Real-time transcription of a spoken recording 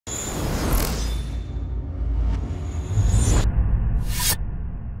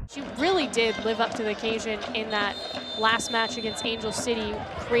did live up to the occasion in that last match against Angel City,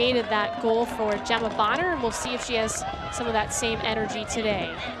 created that goal for Gemma Bonner, and we'll see if she has some of that same energy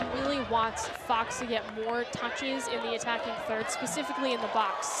today. Really wants Fox to get more touches in the attacking third, specifically in the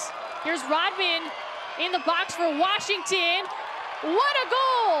box. Here's Rodman in the box for Washington. What a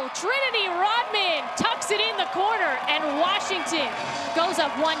goal! Trinity Rodman tucks it in the corner, and Washington goes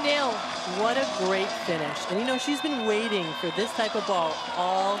up 1-0. What a great finish. And you know, she's been waiting for this type of ball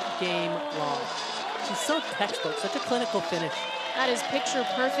all game long. She's so textbook, such a clinical finish. That is picture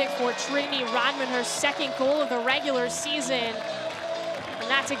perfect for Trinity Rodman, her second goal of the regular season. And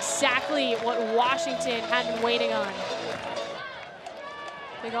that's exactly what Washington had been waiting on.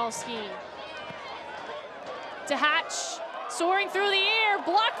 Migalski to Hatch, soaring through the air,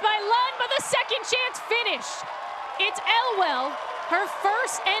 blocked by Lund, but the second chance finish. It's Elwell, her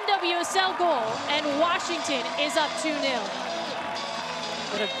first NWSL goal, and Washington is up 2-0.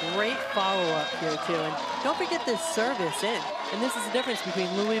 What a great follow-up here, too. And don't forget this service in. And this is the difference between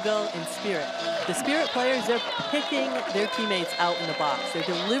Louisville and Spirit. The Spirit players, they're picking their teammates out in the box. They're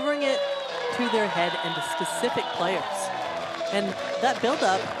delivering it to their head and to specific players. And that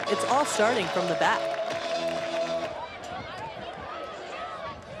build-up, it's all starting from the back.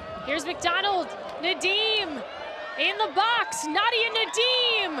 Here's McDonald, Nadim in the box. Nadia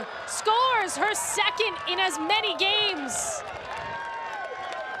Nadim scores her second in as many games.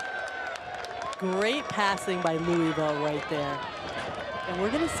 Great passing by Louisville right there. And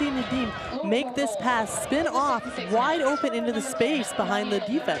we're gonna see Nadim make this pass, spin off, wide open into the space behind the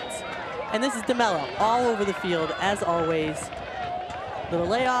defense. And this is DeMello all over the field, as always. Little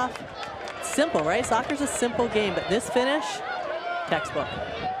layoff. Simple, right? Soccer's a simple game, but this finish, textbook.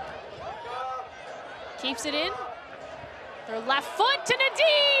 Keeps it in. Their left foot to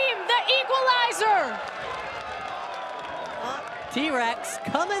Nadim, the equalizer. T-Rex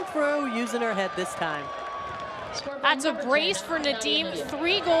coming through, using her head this time. That's a brace for Nadim,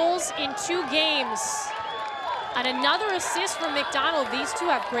 3 goals in 2 games. And another assist from McDonald. These two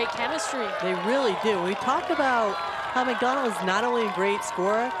have great chemistry. They really do. We talk about how McDonald is not only a great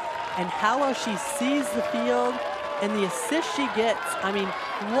scorer, and how well she sees the field and the assist she gets. I mean,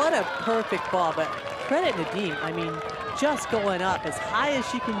 what a perfect ball, but credit Nadim. I mean, just going up as high as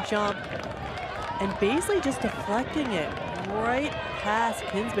she can jump and basically just deflecting it right past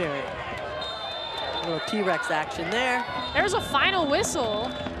Kinsbury. A little T-Rex action there. There's a final whistle.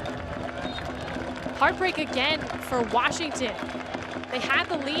 Heartbreak again for Washington. They had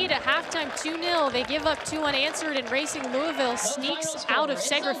the lead at halftime 2-0. They give up 2 unanswered, and Racing Louisville sneaks out of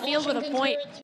Segra Field with a point.